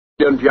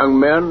Young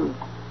man,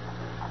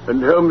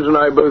 and Holmes and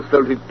I both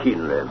felt it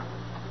keenly.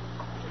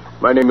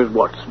 My name is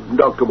Watson,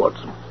 Dr.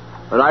 Watson,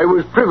 and I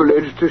was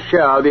privileged to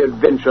share the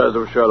adventures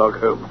of Sherlock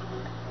Holmes.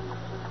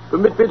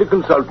 Permit me to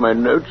consult my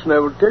notes, and I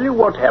will tell you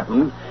what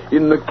happened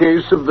in the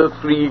case of the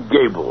three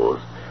Gables,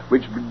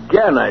 which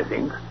began, I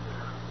think,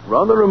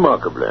 rather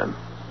remarkably.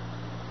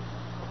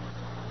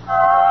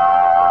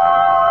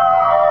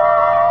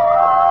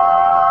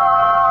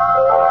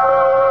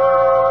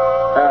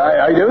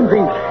 I don't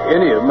think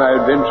any of my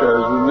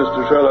adventures with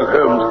Mr. Sherlock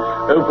Holmes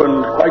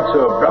opened quite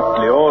so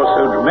abruptly or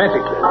so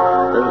dramatically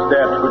as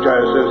that which I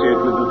associate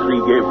with the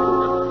three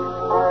Gables.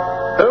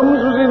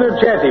 Holmes was in a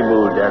chatty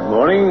mood that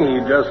morning.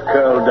 He just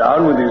curled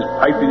down with his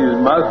pipe in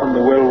his mouth on the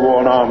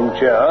well-worn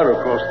armchair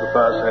across the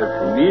fireside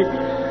from me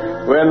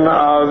when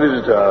our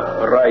visitor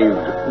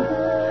arrived.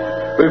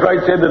 If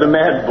I'd said that a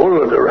mad bull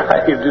had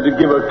arrived, it'd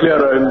give a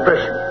clearer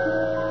impression.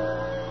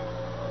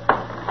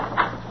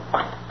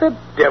 The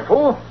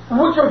devil?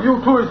 Which of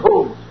you two is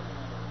Holmes?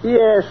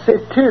 Yes,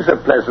 it is a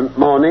pleasant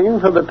morning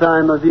for the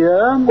time of year.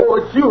 Oh,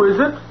 it's you, is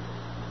it?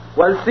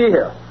 Well, see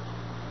here.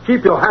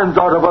 Keep your hands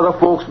out of other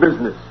folks'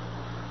 business.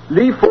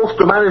 Leave folks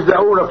to manage their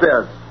own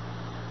affairs.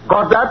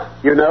 Got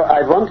that? You know,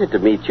 I've wanted to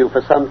meet you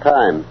for some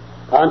time.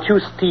 Aren't you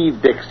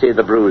Steve Dixie,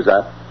 the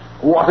bruiser?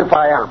 What if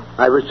I am?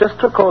 I was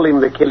just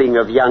recalling the killing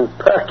of young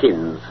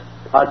Perkins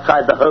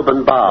outside the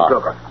Holborn bar.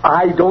 Look,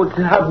 I don't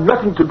have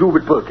nothing to do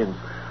with Perkins.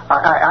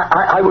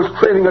 I was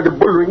training at a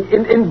bull ring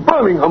in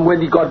Birmingham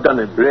when he got done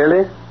in.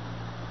 Really?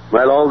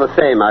 Well, all the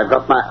same, I've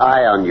got my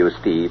eye on you,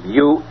 Steve.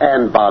 You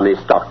and Barney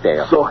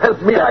Stockdale. So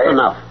help me. That's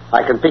enough.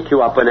 I can pick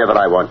you up whenever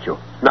I want you.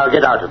 Now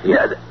get out of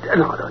here.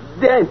 No,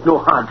 there ain't no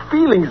hard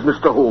feelings,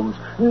 Mr. Holmes.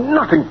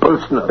 Nothing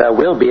personal. There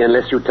will be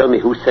unless you tell me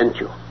who sent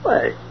you.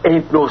 Well,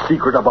 ain't no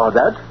secret about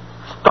that.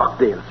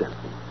 Stockdale sent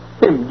me.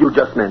 Him you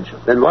just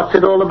mentioned. Then what's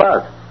it all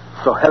about?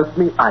 So help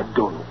me, I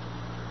don't know.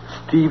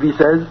 Stevie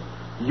says,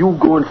 you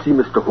go and see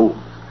Mr.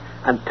 Holmes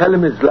and tell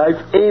him his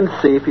life ain't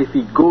safe if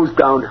he goes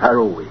down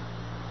Harrow way.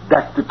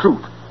 That's the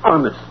truth.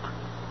 Honest.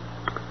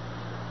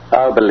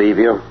 I'll believe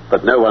you,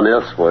 but no one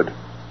else would.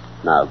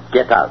 Now,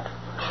 get out.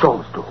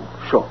 Sure, Mr.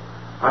 Holmes, sure.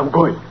 I'm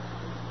going.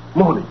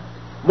 Morning.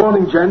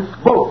 Morning, gents.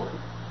 Both.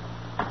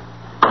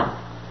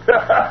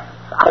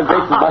 A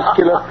great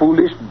muscular,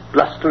 foolish,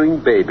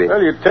 blustering baby.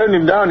 Well, you turned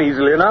him down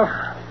easily enough.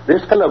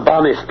 This fellow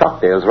Barney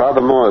Stockdale's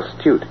rather more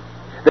astute.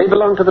 They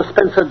belong to the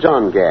Spencer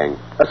John gang.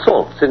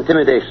 Assaults,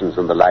 intimidations,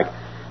 and the like.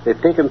 They've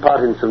taken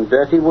part in some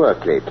dirty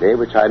work lately,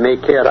 which I may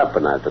clear up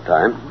when I have the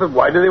time. But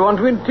why do they want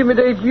to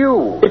intimidate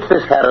you? It's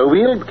this Harrow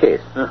Weald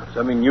case.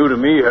 Something new to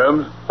me,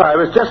 Holmes. I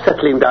was just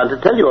settling down to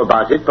tell you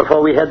about it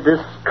before we had this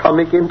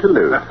comic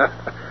interlude.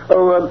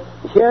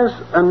 Here's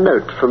a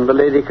note from the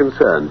lady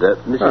concerned,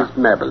 Mrs.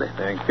 Maberly.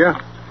 Thank you.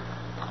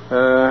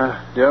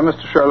 Dear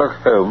Mr.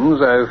 Sherlock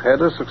Holmes, I've had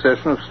a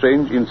succession of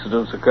strange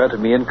incidents occur to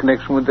me in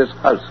connection with this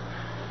house,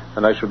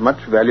 and I should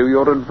much value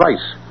your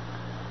advice.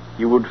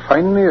 You would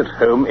find me at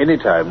home any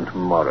time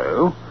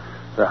tomorrow.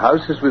 The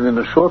house is within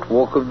a short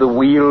walk of the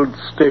Weald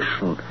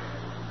station.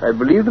 I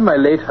believe that my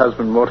late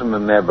husband, Mortimer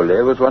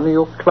Maberly, was one of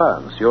your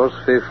clients. Yours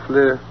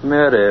faithfully,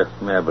 Mary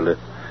Maberly.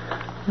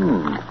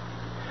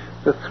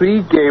 The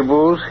Three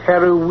Gables,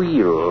 Harrow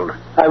Weald.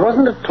 I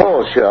wasn't at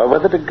all sure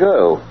whether to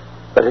go.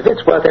 But if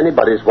it's worth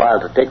anybody's while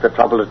to take the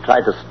trouble to try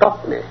to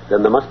stop me,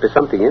 then there must be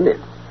something in it.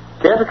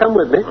 Care to come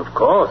with me? Of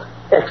course.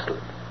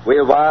 Excellent.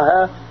 We'll wire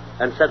her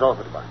and set off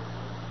at once.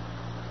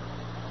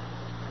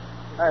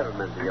 I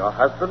remember your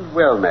husband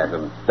well,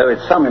 madam, though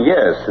it's some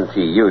years since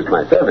he used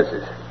my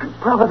services.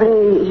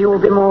 Probably you will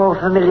be more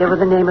familiar with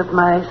the name of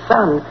my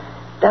son,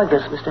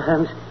 Douglas, Mr.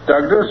 Holmes.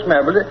 Douglas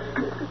Maberly?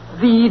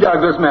 The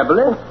Douglas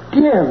Maberly?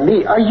 Dear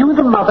me, are you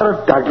the mother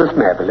of Douglas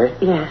Maberly?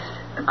 Yes.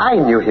 I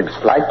knew him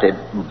slightly,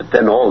 but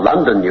then all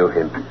London knew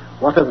him.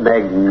 What a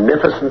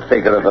magnificent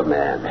figure of a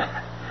man.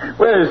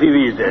 Where is he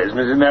these days,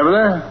 Mrs.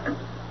 Maberly?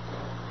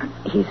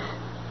 He's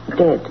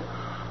dead.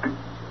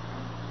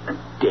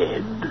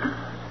 Dead?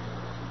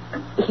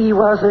 He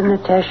was an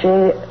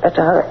attaché at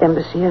our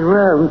embassy in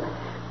Rome.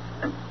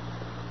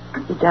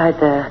 He died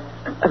there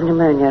of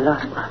pneumonia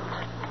last month.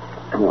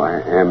 Oh,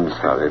 I am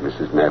sorry,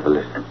 Mrs.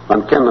 Maberly.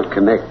 One cannot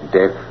connect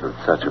death with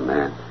such a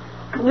man.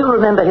 You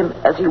remember him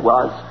as he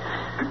was.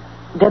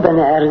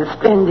 Debonair and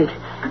splendid.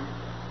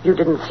 You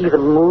didn't see the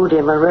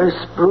moody,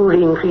 morose,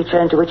 brooding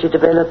creature into which he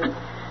developed.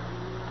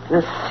 In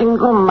a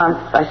single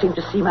month, I seemed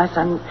to see my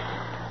son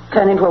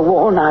turn into a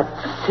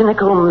worn-out,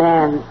 cynical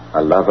man.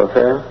 A love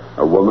affair?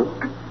 A woman?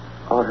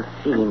 Or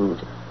a fiend.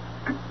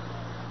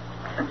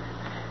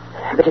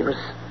 But it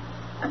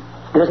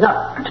was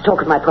not to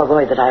talk of my poor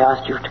boy that I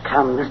asked you to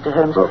come, Mr.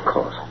 Holmes. Of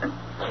course.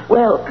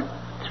 Well,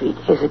 3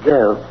 days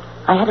ago,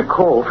 I had a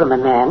call from a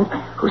man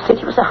who said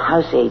he was a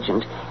house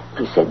agent.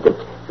 He said that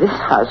this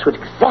house would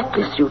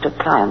exactly suit a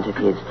client of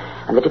his,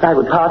 and that if I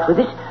would part with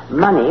it,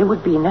 money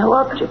would be no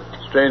object.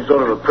 Strange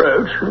sort of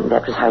approach.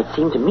 That was how it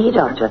seemed to me,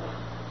 Doctor.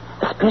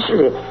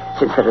 Especially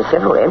since there are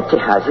several empty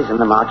houses in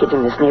the market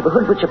in this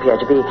neighborhood which appear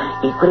to be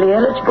equally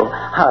eligible.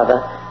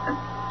 However,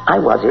 I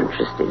was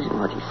interested in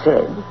what he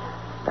said.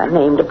 I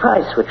named a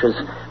price which was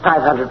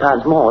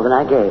 £500 more than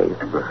I gave.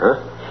 Uh-huh.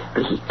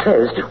 But he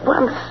closed at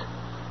once.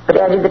 But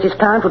added that his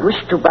client would wish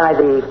to buy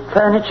the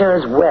furniture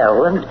as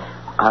well and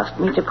asked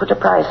me to put a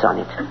price on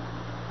it.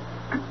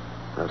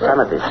 Well, some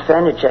of this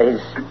furniture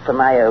is for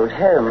my old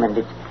home, and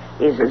it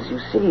is, as you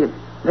see,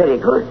 very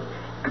good.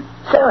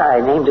 So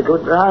I named a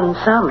good round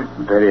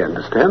sum. Very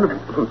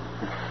understandable.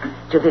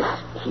 To this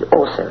he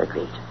also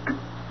agreed.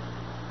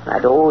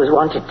 I'd always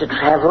wanted to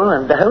travel,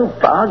 and the whole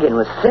bargain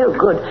was so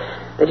good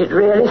that it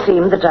really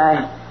seemed that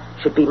I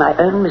should be my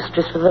own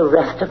mistress for the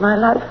rest of my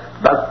life.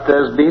 But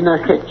there's been a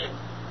hitch.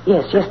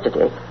 Yes,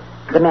 yesterday.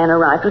 The man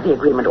arrived with the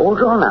agreement all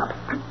drawn up.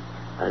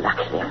 Well,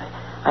 luckily,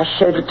 I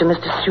showed it to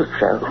Mr.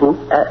 Sutro. Who?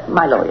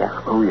 My lawyer.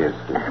 Oh, yes.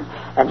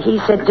 And he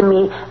said to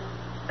me,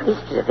 "This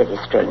is a very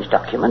strange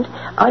document.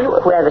 Are you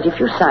aware that if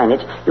you sign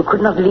it, you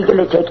could not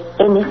legally take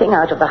anything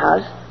out of the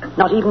house?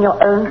 Not even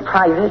your own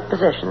private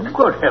possessions?"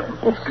 Good heavens.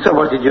 Yes. So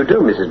what did you do,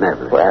 Mrs.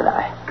 Mabley? Well,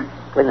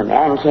 when the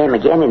man came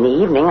again in the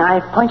evening, I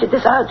pointed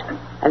this out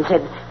and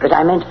said that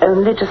I meant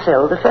only to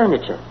sell the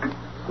furniture.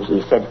 And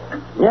he said,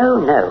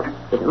 no,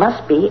 it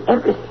must be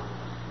everything.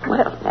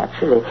 Well,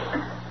 naturally,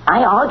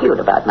 I argued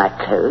about my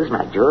clothes,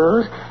 my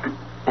jewels,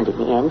 and in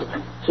the end,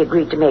 he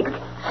agreed to make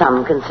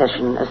some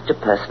concession as to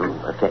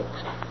personal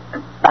effects.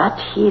 But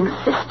he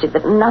insisted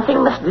that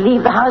nothing must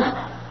leave the house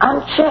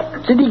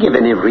unchecked. Did he give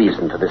any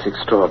reason for this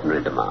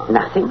extraordinary demand?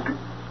 Nothing.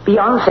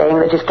 Beyond saying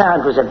that his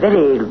client was a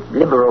very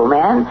liberal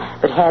man,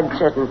 but had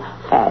certain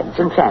fads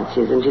and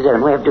fancies and his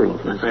own way of doing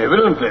things.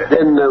 Evidently.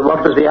 Then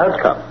what was the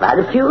outcome? I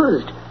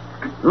refused,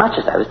 much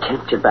as I was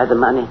tempted by the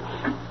money.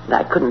 And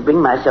I couldn't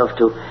bring myself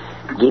to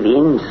give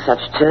in to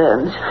such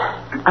terms.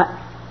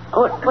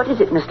 What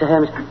is it, Mr.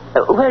 Holmes?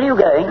 Where are you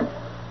going?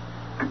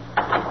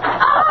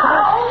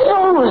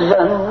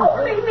 Susan!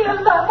 Oh, leave me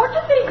alone. What do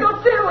you think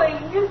you're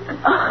doing?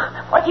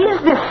 What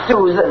is this,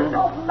 Susan?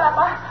 Oh,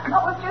 Mama, I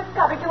was just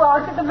coming to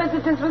ask if the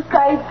visitors were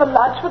staying for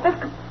lunch, but this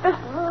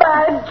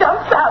man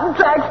jumps out and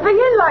drags me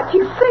in like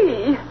you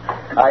see.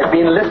 I've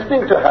been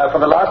listening to her for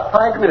the last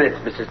 5 minutes,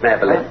 Mrs.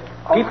 Mabley.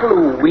 People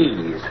who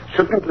wheeze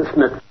shouldn't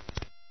listen at...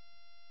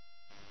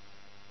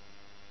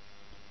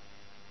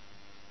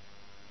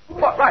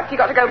 What right have you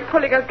got to go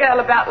pulling a girl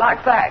about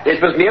like that?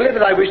 It was merely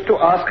that I wished to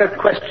ask a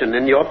question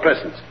in your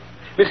presence.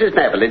 Mrs.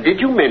 Mabley, did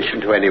you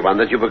mention to anyone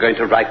that you were going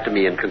to write to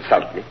me and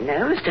consult me?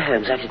 No, Mr.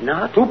 Holmes, I did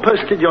not. Who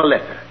posted your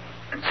letter?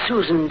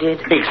 Susan did.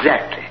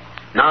 Exactly.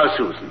 Now,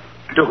 Susan,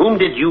 to whom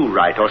did you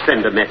write or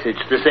send a message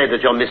to say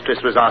that your mistress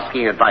was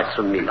asking advice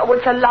from me? Oh,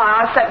 it's a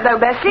lie. I sent no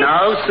message.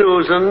 Now,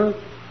 Susan,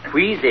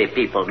 queasy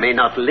people may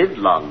not live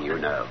long, you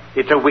know.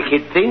 It's a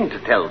wicked thing to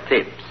tell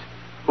fibs.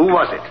 Who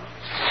was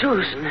it?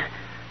 Susan,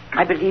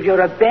 I believe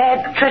you're a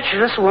bad,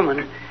 treacherous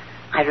woman.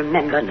 I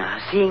remember now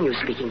seeing you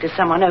speaking to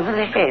someone over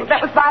the hedge.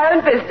 That was my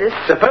own business.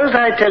 Suppose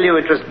I tell you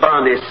it was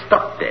Barney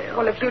Stockdale.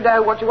 Well, if you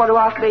know what you want to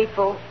ask me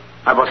for.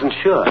 I wasn't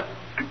sure,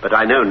 but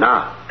I know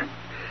now.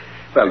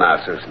 Well,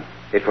 now, Susan,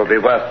 it will be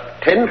worth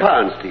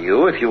 £10 to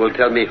you if you will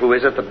tell me who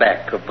is at the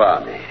back of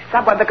Barney.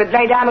 Someone that could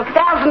lay down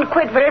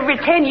 £1,000 for every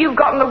 10 you've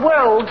got in the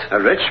world.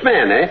 A rich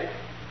man, eh?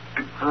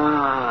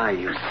 Ah,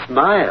 you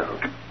smile.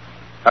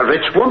 A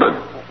rich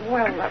woman.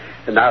 Well,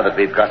 And now that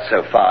we've got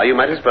so far, you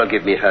might as well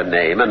give me her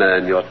name and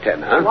earn your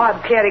tenner.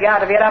 I'm clearing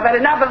out of here. I've had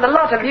enough of the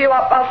lot of you.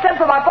 I'll send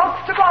for my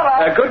box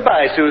tomorrow.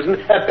 Goodbye, Susan.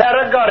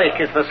 Paregoric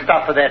is the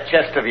stuff of that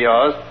chest of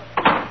yours.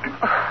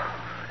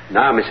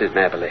 Now, Mrs.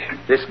 Mabley,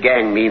 this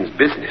gang means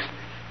business.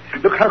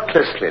 Look how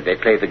closely they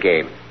play the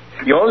game.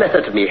 Your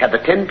letter to me had the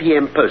 10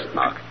 p.m.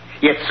 postmark.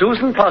 Yet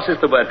Susan passes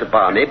the word to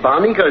Barney.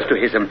 Barney goes to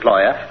his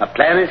employer. A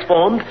plan is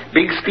formed.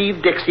 Big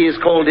Steve Dixie is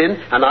called in.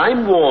 And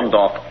I'm warned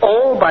off,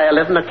 all by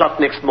 11 o'clock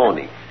next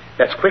morning.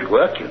 That's quick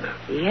work, you know.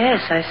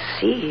 Yes, I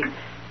see.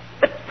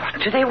 But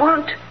what do they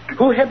want?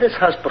 Who had this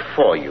house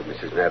before you,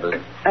 Mrs. Mabley?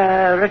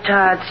 A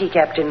retired sea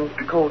captain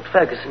called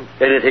Ferguson.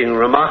 Anything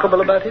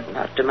remarkable about it?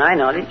 Not to my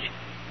knowledge.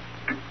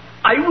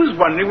 I was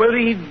wondering whether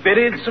he'd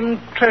buried some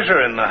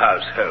treasure in the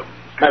house, Holmes.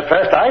 At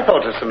first I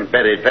thought of some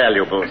buried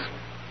valuables.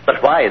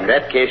 But why, in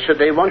that case, should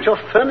they want your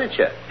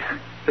furniture?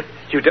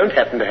 You don't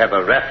happen to have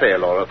a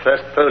Raphael or a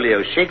First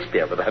Folio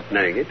Shakespeare without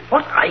knowing it.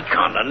 What I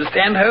can't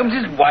understand, Holmes,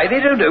 is why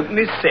they don't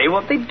openly say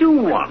what they do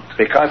want.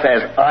 Because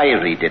as I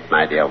read it,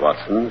 my dear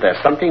Watson,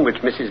 there's something which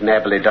Mrs.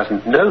 Mabley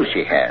doesn't know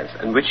she has,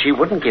 and which she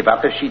wouldn't give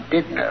up if she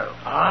did know.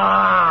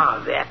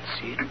 Ah, that's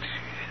it.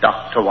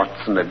 Dr.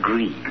 Watson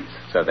agrees,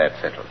 so that's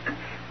settled.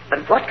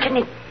 But what can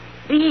it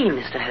be,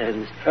 Mr.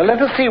 Holmes? Well, let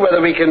us see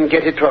whether we can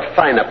get it to a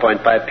finer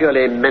point by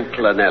purely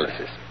mental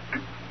analysis.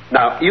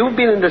 Now, you've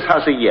been in this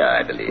house a year,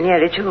 I believe.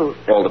 Nearly 2.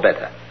 All the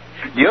better.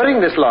 During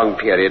this long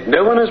period,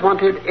 no one has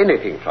wanted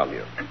anything from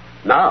you.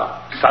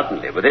 Now,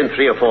 suddenly, within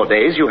 3 or 4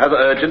 days, you have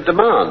urgent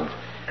demands.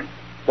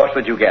 What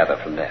would you gather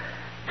from that?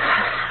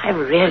 I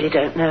really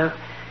don't know.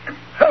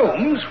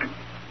 Holmes,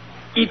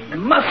 it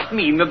must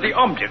mean that the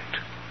object,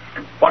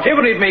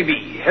 whatever it may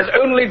be, has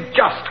only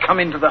just come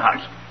into the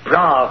house.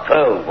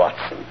 Bravo,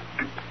 Watson.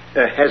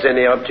 Has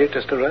any object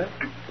just arrived?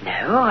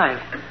 No,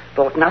 I've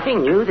bought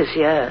nothing new this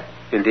year.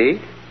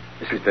 Indeed?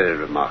 This is very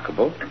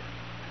remarkable.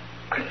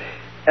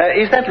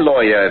 Is that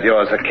lawyer of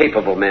yours a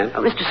capable man?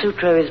 Oh, Mr.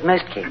 Sutro is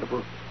most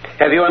capable.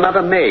 Have you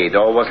another maid,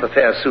 or was the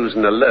fair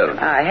Susan alone?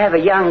 I have a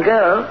young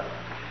girl.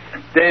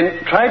 Then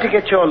try to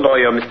get your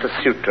lawyer, Mr.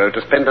 Sutro,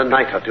 to spend a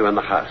night or two in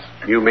the house.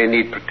 You may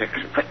need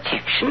protection.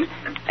 Protection?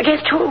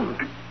 Against whom?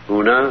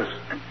 Who knows?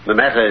 The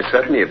matter is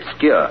certainly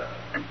obscure.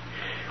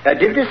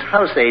 Did this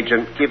house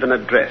agent give an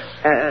address?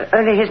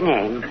 Only his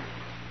name.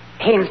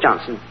 Haynes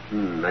Johnson.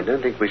 I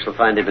don't think we shall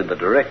find him in the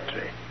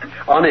directory.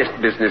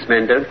 Honest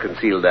businessmen don't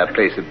conceal their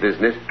place of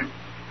business.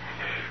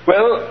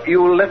 Well,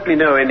 you will let me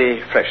know any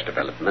fresh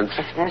developments.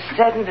 Yes,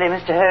 certainly,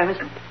 Mr. Holmes.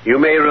 You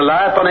may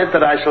rely upon it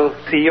that I shall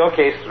see your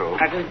case through.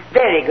 That was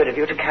very good of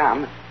you to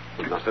come.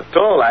 Not at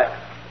all.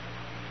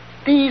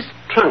 These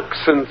trunks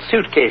and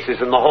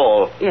suitcases in the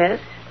hall. Yes?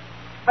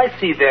 I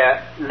see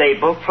they're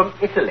labeled from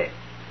Italy.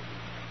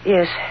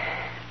 Yes.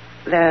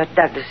 They're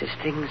Douglas's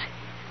things.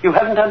 You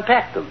haven't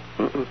unpacked them?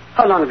 Mm-mm.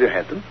 How long have you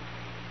had them?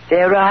 They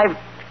arrived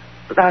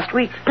last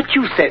week. But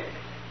you said...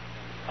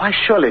 Why,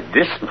 surely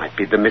this might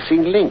be the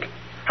missing link.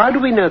 How do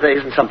we know there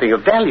isn't something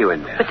of value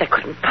in there? But there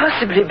couldn't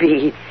possibly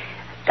be.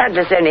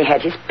 Douglas only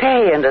had his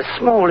pay and a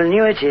small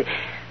annuity.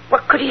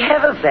 What could he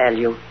have of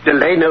value?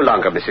 Delay no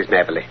longer, Mrs.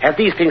 Maberly. Have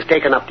these things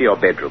taken up to your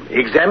bedroom.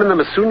 Examine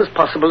them as soon as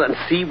possible and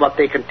see what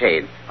they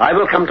contain. I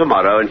will come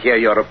tomorrow and hear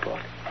your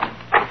report.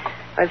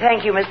 Well,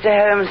 thank you,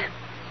 Mr. Holmes.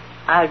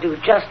 I'll do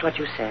just what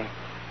you say.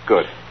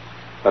 Good.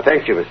 Well,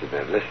 thank you, Mrs.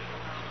 Maberly.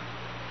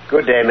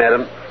 Good day,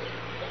 madam.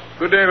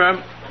 Good day,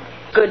 ma'am.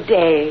 Good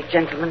day,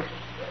 gentlemen.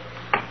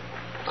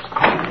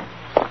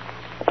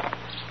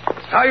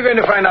 How are you going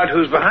to find out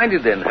who's behind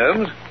it then,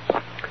 Holmes?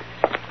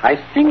 I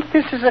think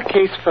this is a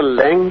case for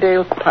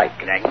Langdale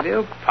Pike.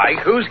 Langdale Pike?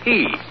 Who's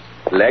he?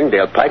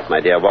 Langdale Pike, my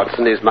dear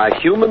Watson, is my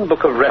human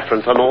book of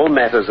reference on all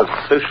matters of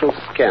social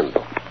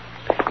scandal.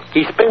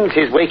 He spends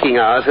his waking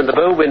hours in the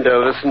bow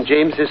window of a St.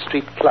 James's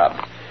Street club.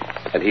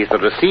 And he's the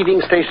receiving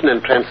station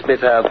and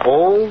transmitter of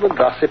all the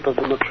gossip of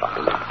the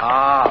metropolis.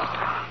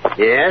 Ah.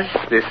 Yes,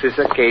 this is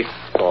a case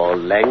for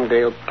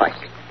Langdale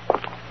Pike.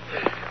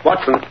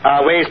 Watson,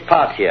 our ways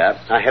part here.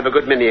 I have a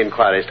good many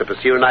inquiries to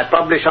pursue, and I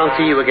probably shan't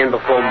see you again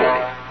before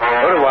morning.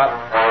 Au revoir.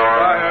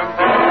 Bye,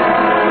 Holmes.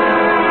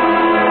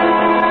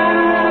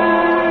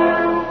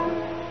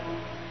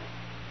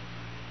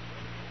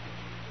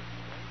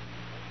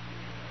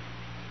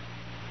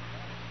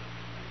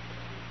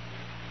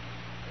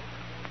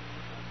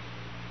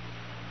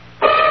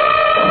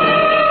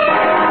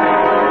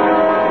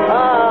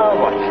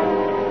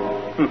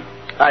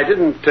 I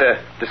didn't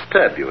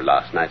disturb you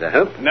last night, I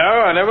hope. No,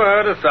 I never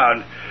heard a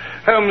sound.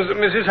 Holmes,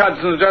 Mrs.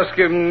 Hudson's just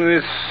given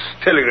this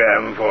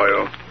telegram for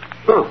you.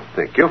 Oh,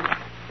 thank you.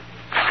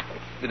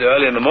 Bit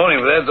early in the morning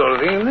for that sort of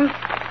thing, isn't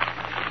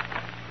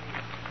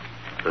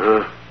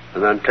it?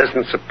 An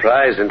unpleasant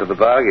surprise into the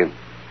bargain.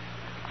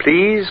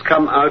 Please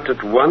come out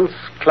at once.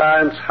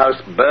 Client's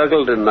house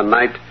burgled in the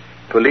night.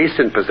 Police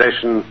in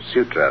possession,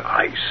 Sutro.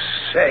 I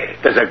say.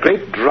 There's a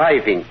great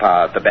driving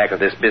power at the back of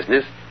this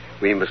business.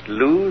 We must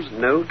lose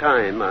no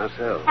time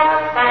ourselves.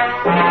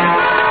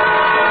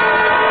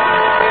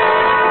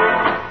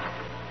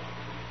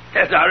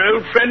 That's our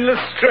old friend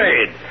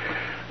Lestrade.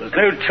 There's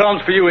no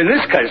chance for you in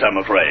this case, I'm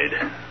afraid.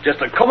 Just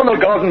a common or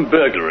garden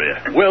burglary,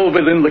 well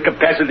within the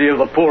capacity of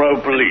the poor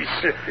old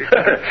police.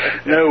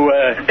 No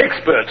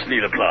experts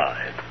need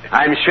apply.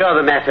 I'm sure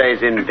the matter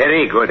is in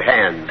very good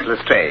hands,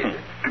 Lestrade.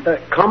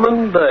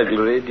 Common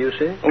burglary, do you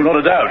say? Oh, not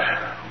a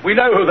doubt. We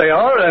know who they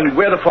are and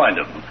where to find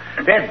them.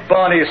 That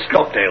Barney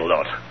Stockdale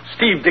lot.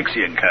 Steve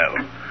Dixie and Co.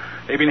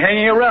 They've been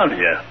hanging around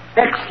here.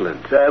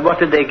 Excellent. What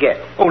did they get?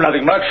 Oh,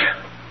 nothing much.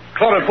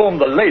 Chloroformed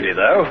the lady,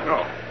 though.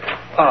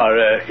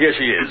 Here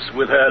she is,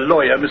 with her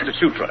lawyer, Mr.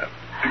 Sutro.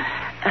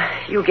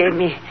 You gave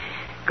me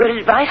good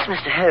advice,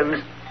 Mr.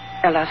 Holmes.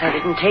 Alas, I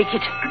didn't take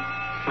it.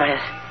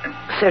 There's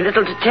so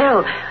little to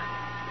tell.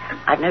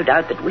 I've no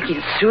doubt that wicked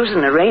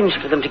Susan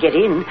arranged for them to get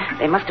in.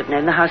 They must have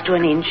known the house to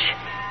an inch.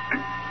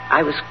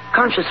 I was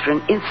conscious for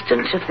an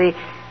instant of the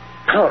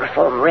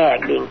chloroform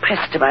rag being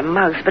pressed to my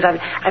mouth, but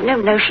I've no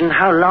notion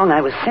how long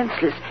I was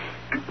senseless.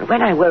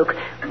 When I woke,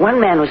 one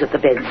man was at the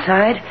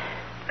bedside,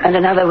 and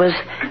another was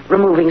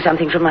removing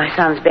something from my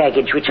son's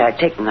baggage, which I had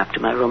taken up to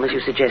my room, as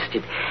you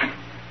suggested.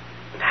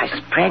 I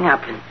sprang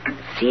up and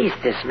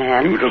seized this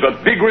man. You took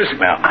a big risk,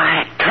 ma'am.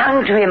 I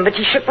clung to him, but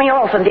he shook me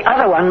off, and the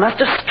other one must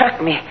have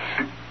struck me.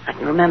 I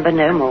can remember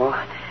no more.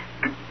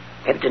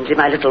 Evidently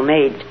my little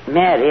maid,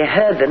 Mary,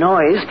 heard the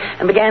noise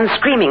and began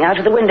screaming out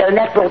of the window, and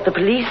that brought the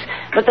police.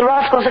 But the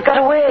rascals had got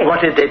away.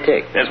 What did they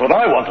take? That's what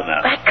I want to know.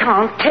 I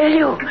can't tell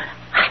you.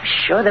 I'm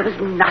sure there was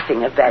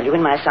nothing of value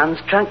in my son's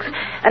trunks,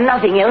 and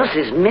nothing else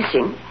is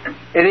missing.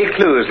 Any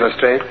clues,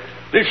 Lestrade?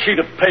 This sheet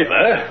of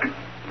paper,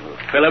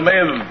 the fellow may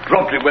have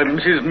dropped it when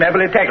Mrs.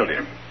 Maberly tackled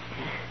him.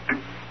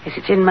 Yes,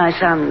 it's in my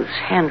son's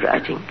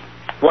handwriting.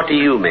 What do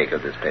you make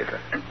of this paper?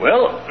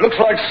 Well, looks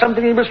like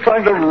something he was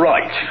trying to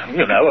write.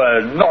 You know,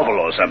 a novel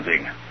or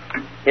something.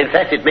 In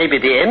fact, it may be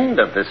the end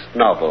of this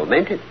novel,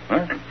 mayn't it?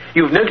 Huh?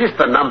 You've noticed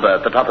the number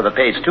at the top of the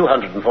page,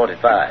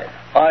 245.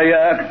 I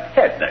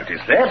had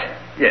noticed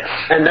that. Yes.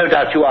 And no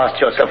doubt you asked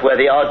yourself where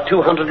the odd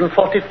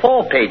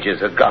 244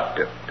 pages had got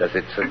to. Does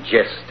it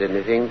suggest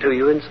anything to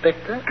you,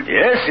 Inspector?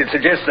 Yes, it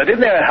suggests that in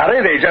their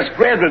hurry they just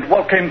grabbed at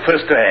what came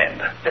first to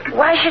hand. But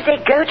why should they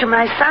go to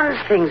my son's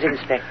things,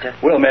 Inspector?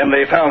 Well, ma'am,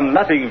 they found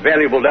nothing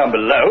valuable down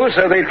below,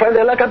 so they tried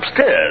their luck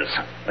upstairs.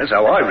 That's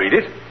how I read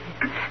it.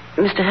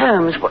 Mr.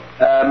 Holmes, what...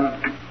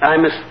 I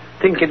must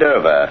think it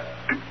over.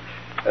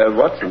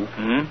 Watson,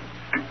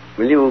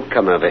 will you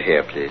come over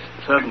here, please?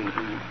 Certainly.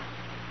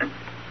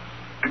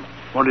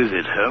 What is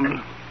it, Holmes?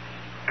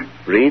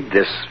 Read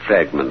this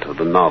fragment of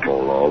the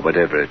novel, or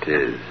whatever it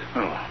is.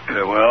 Oh,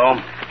 very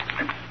well.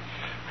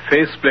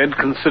 Face bled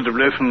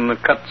considerably from the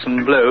cuts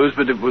and blows,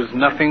 but it was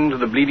nothing to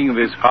the bleeding of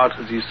his heart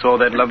as he saw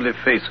that lovely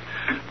face,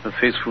 the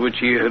face for which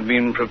he had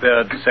been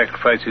prepared to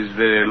sacrifice his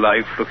very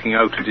life, looking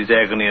out at his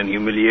agony and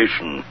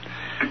humiliation.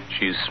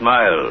 She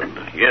smiled.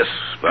 Yes,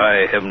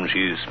 by heaven,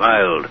 she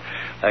smiled,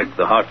 like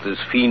the heartless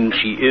fiend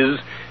she is,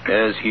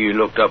 as he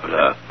looked up at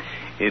her.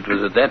 It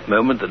was at that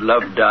moment that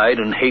love died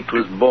and hate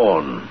was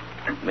born.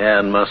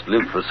 Man must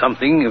live for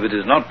something. If it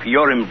is not for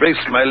your embrace,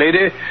 my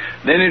lady,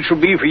 then it shall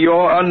be for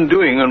your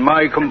undoing and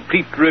my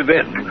complete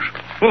revenge.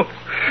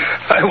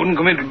 I wouldn't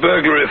commit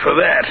burglary for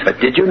that. But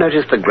did you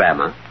notice the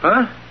grammar?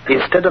 Huh?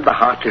 Instead of the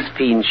heartless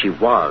fiend she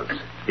was,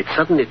 it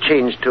suddenly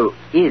changed to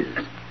is,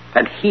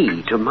 and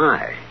he to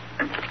my.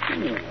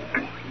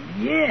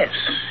 Yes,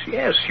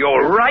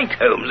 you're right,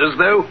 Holmes, as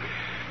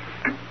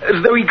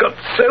though he got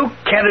so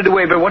carried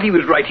away by what he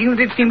was writing that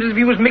it seemed as if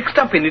he was mixed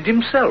up in it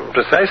himself.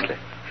 Precisely.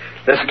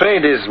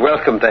 Lestrade is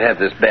welcome to have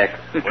this back.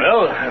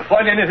 Well,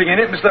 find anything in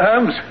it, Mr.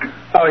 Holmes?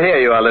 Oh, here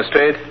you are,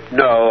 Lestrade.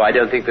 No, I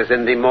don't think there's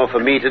anything more for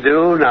me to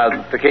do now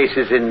that the case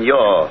is in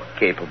your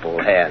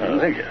capable hands. Oh,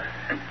 thank you.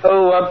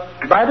 Oh,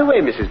 by the way,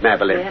 Mrs.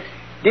 Maberlin, Yes?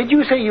 did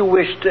you say you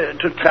wished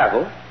to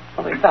travel?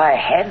 Oh, if I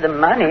had the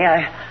money,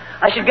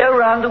 I should go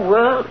round the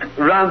world.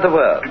 Round the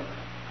world?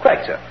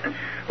 Quite so.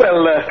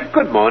 Well,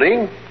 good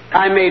morning.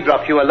 I may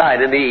drop you a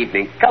line in the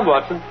evening. Come,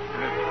 Watson.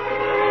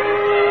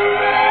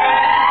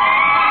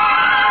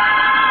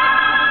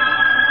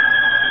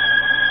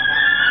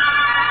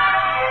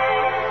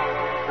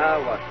 Now,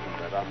 Watson,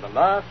 we're on the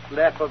last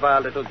lap of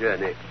our little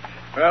journey.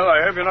 Well,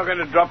 I hope you're not going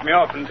to drop me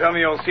off and tell me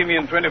you'll see me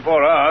in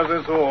 24 hours,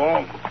 that's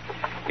all.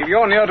 If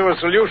you're near to a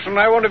solution,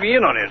 I want to be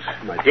in on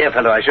it. My dear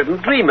fellow, I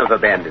shouldn't dream of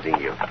abandoning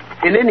you.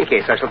 In any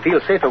case, I shall feel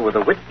safer with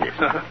a witness.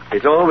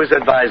 It's always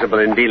advisable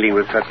in dealing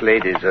with such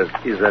ladies as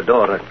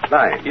Isadora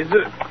Klein.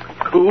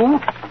 Who?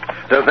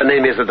 Does the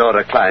name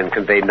Isadora Klein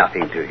convey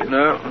nothing to you?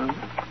 No.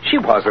 She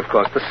was, of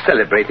course, the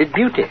celebrated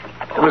beauty.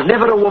 There was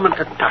never a woman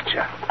to touch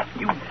her.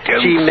 You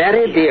don't... She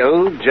married the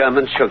old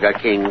German sugar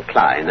king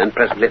Klein and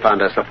presently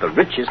found herself the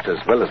richest as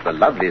well as the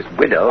loveliest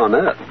widow on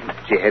earth.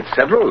 She had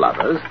several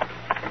lovers,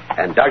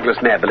 and Douglas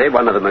Maberley,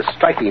 one of the most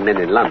striking men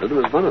in London,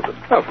 was one of them.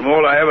 Well, from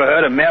all I ever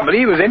heard of Maberley,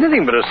 he was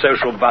anything but a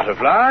social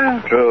butterfly.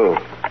 True.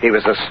 He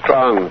was a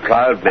strong,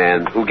 proud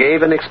man who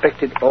gave and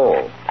expected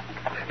all.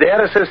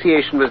 Their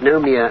association was no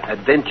mere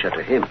adventure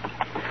to him.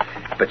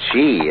 But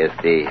she is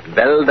the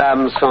belle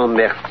dame sans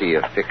merci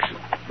of fiction.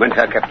 When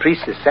her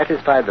caprice is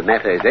satisfied, the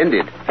matter is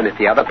ended. And if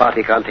the other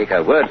party can't take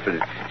her word for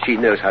it, she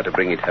knows how to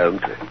bring it home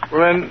to him.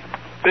 Well,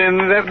 then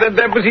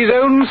that was his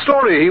own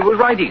story he was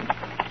writing.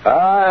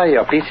 Ah,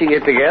 you're piecing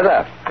it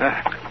together.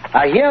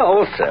 I hear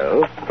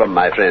also, from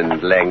my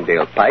friend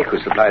Langdale Pike, who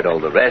supplied all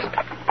the rest,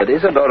 that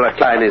Isadora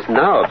Klein is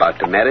now about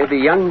to marry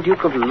the young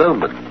Duke of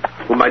Lomond,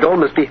 who might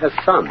almost be her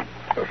son.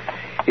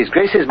 His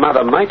Grace's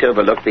mother might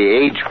overlook the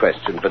age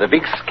question, but a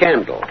big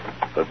scandal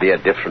would be a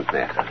different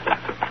matter.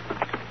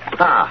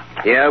 Ah,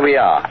 here we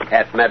are,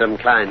 at Madame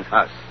Klein's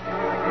house.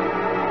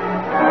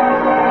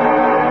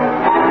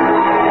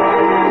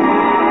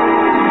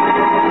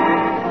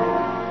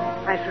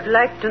 I should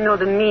like to know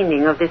the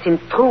meaning of this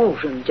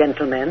intrusion,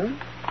 gentlemen.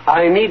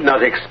 I need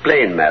not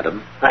explain,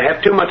 madam. I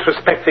have too much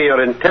respect for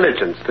your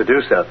intelligence to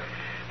do so.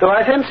 Though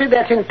I fancy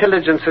that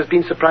intelligence has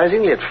been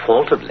surprisingly at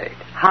fault of late.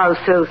 How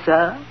so,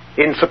 sir?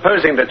 In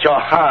supposing that your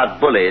hard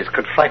bullies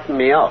could frighten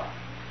me off.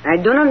 I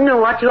do not know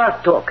what you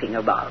are talking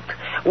about.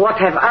 What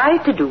have I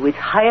to do with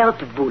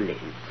hired bullies?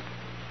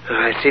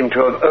 I seem to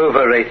have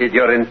overrated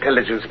your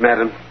intelligence,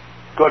 madam.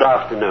 Good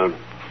afternoon.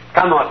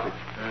 Come, Watson.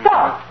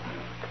 Stop!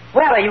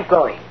 Where are you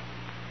going?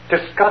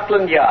 To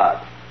Scotland Yard.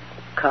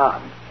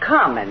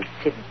 Come and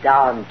sit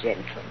down,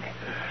 gentlemen.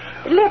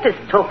 Let us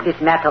talk this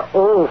matter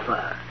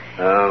over.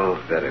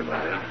 Oh, very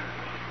well.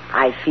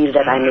 I feel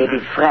that I may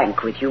be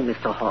frank with you,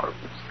 Mr. Holmes.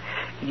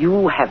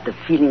 You have the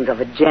feelings of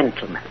a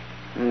gentleman.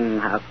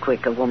 How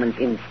quick a woman's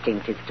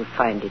instinct is to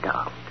find it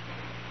out.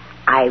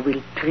 I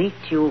will treat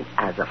you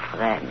as a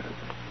friend.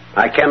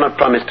 I cannot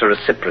promise to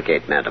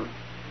reciprocate, madam.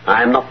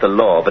 I am not the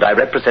law, but I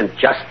represent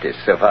justice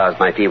so far as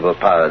my feeble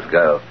powers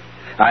go.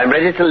 I am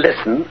ready to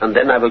listen, and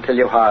then I will tell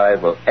you how I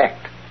will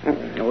act.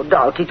 No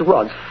doubt it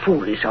was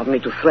foolish of me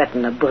to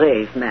threaten a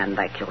brave man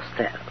like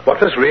yourself.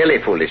 What was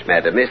really foolish,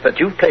 madam, is that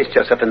you've placed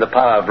yourself in the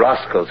power of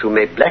rascals who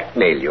may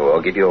blackmail you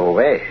or give you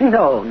away.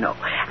 No.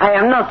 I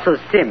am not so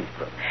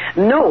simple.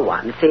 No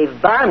one,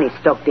 save Barney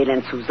Stockdale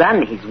and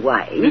Suzanne, his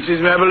wife.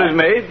 Mrs. Mabel is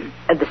maid?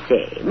 The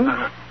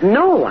same.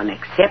 No one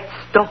except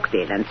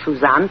Stockdale and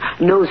Suzanne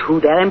knows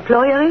who their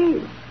employer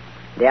is.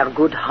 They are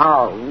good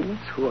hounds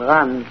who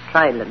run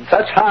silent.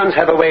 Such hounds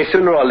have a way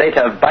sooner or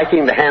later of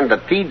biting the hand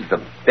that feeds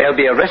them. They'll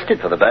be arrested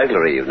for the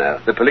burglary, you know.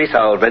 The police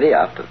are already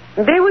after them.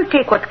 They will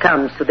take what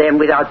comes to them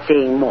without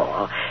saying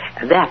more.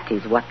 That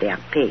is what they are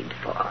paid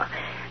for.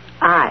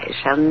 I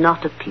shall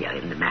not appear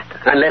in the matter.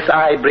 Unless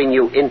I bring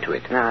you into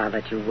it. Ah,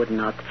 but you would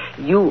not.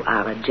 You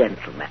are a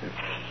gentleman.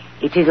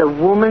 It is a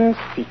woman's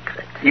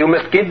secret. You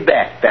must give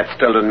back that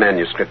stolen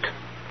manuscript.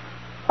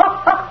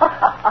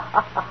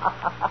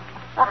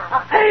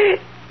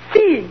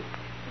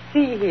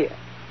 See here.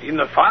 In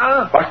the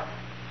fire? What?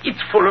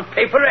 It's full of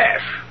paper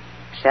ash.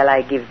 Shall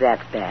I give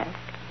that back?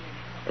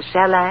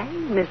 Shall I,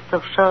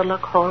 Mr.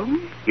 Sherlock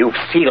Holmes? You've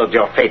sealed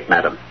your fate,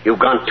 madam. You've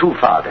gone too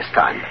far this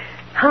time.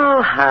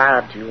 How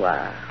hard you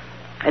are.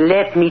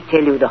 Let me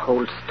tell you the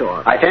whole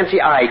story. I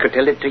fancy I could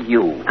tell it to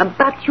you.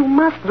 But you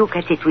must look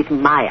at it with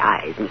my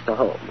eyes, Mr.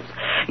 Holmes.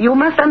 You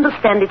must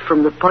understand it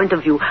from the point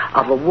of view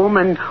of a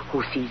woman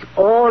who sees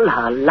all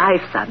her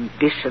life's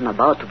ambition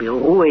about to be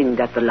ruined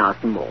at the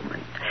last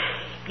moment.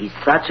 Is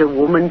such a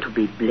woman to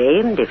be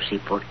blamed if she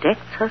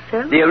protects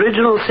herself? The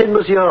original sin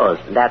was yours.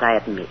 That I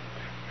admit.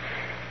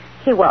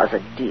 He was a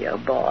dear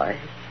boy,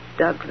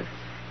 Douglas.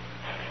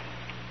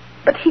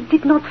 But he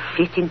did not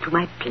fit into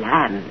my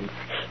plans.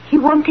 He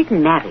wanted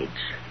marriage.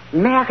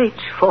 Marriage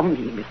for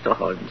me, Mr.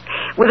 Holmes,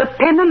 with a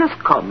penniless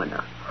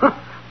commoner.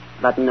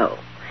 But no,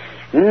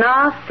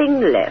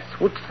 nothing less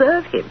would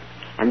serve him.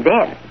 And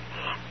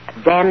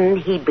then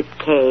he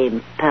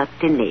became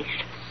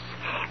pertinacious.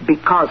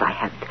 Because I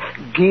had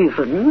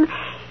given,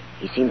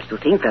 he seems to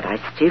think that I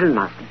still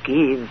must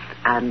give,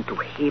 and to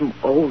him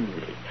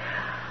only.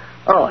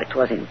 Oh, it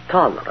was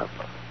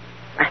intolerable.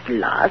 At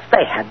last,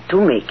 I had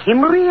to make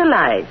him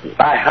realize it.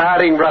 By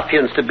hiring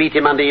ruffians to beat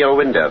him under your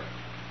window.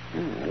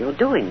 You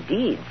do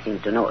indeed seem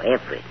to know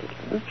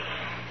everything.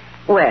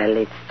 Well,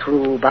 it's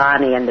true,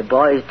 Barney and the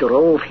boys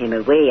drove him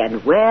away,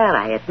 and were,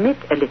 I admit,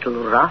 a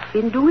little rough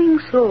in doing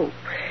so.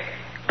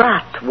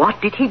 But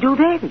what did he do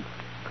then?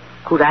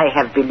 Could I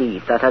have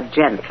believed that a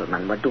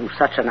gentleman would do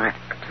such an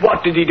act?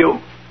 What did he do?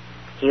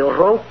 He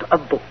wrote a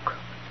book.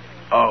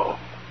 Oh.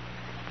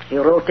 He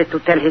wrote it to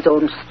tell his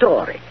own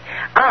story.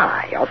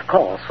 I, of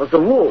course, was the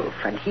wolf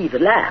and he the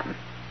lamb.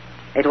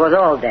 It was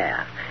all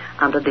there,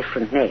 under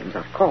different names,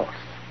 of course.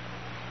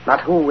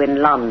 But who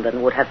in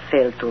London would have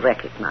failed to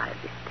recognize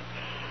it?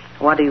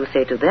 What do you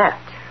say to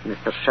that,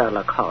 Mr.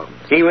 Sherlock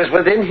Holmes? He was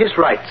within his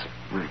rights.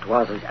 It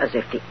was as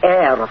if the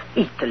air of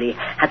Italy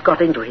had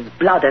got into his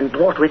blood and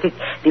brought with it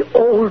the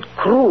old,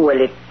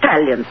 cruel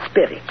Italian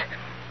spirit.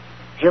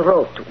 He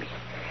wrote to me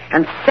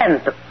and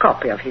sent a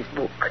copy of his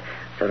book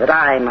so that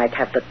I might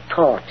have the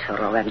torture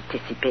of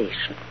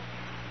anticipation.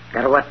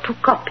 There were 2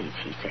 copies,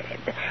 he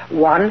said.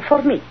 One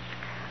for me,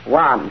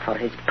 one for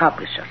his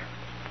publisher.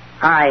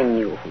 I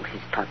knew who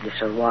his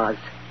publisher was.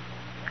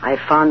 I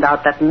found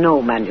out that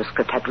no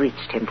manuscript had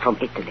reached him from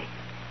Italy.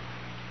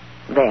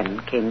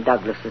 Then came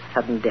Douglas's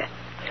sudden death.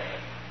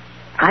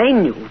 I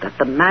knew that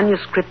the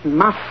manuscript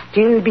must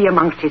still be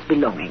amongst his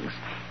belongings,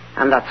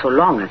 and that so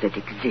long as it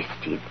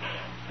existed,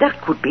 there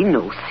could be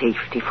no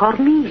safety for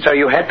me. So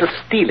you had to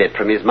steal it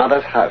from his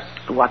mother's house.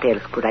 What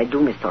else could I do,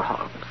 Mr.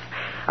 Holmes?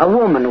 A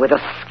woman with a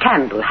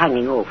scandal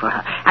hanging over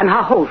her, and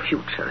her whole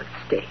future at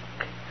stake.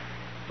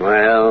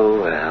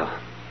 Well.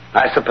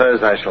 I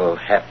suppose I shall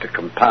have to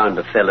compound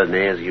the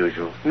felony as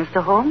usual.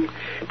 Mr. Holmes?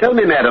 Tell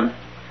me, madam,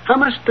 how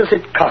much does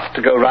it cost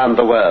to go round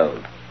the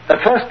world?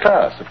 At first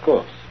class, of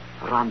course.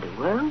 Round the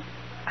world?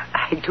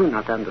 I do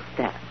not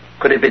understand.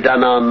 Could it be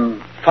done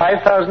on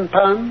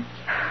 £5,000?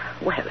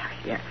 Well,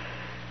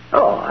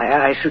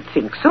 I should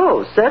think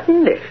so,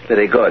 certainly.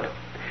 Very good.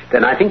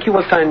 Then I think you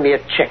will sign me a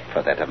cheque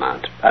for that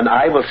amount, and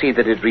I will see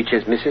that it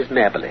reaches Mrs.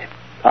 Maberly.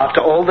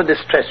 After all the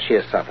distress she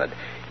has suffered,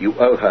 you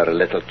owe her a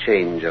little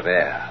change of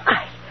air.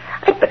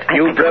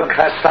 You broke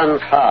her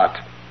son's heart.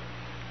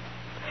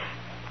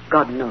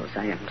 God knows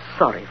I am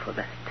sorry for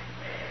that.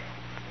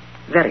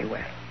 Very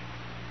well.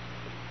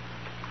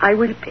 I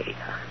will pay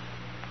her.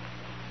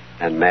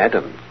 And,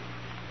 madam.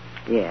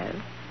 Yes?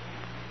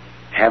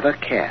 Have a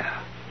care.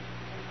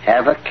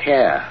 Have a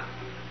care.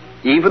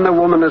 Even a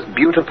woman as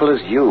beautiful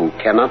as you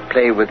cannot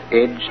play with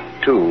edged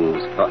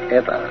tools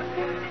forever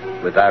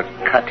without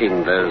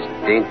cutting those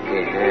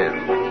dainty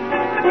hands.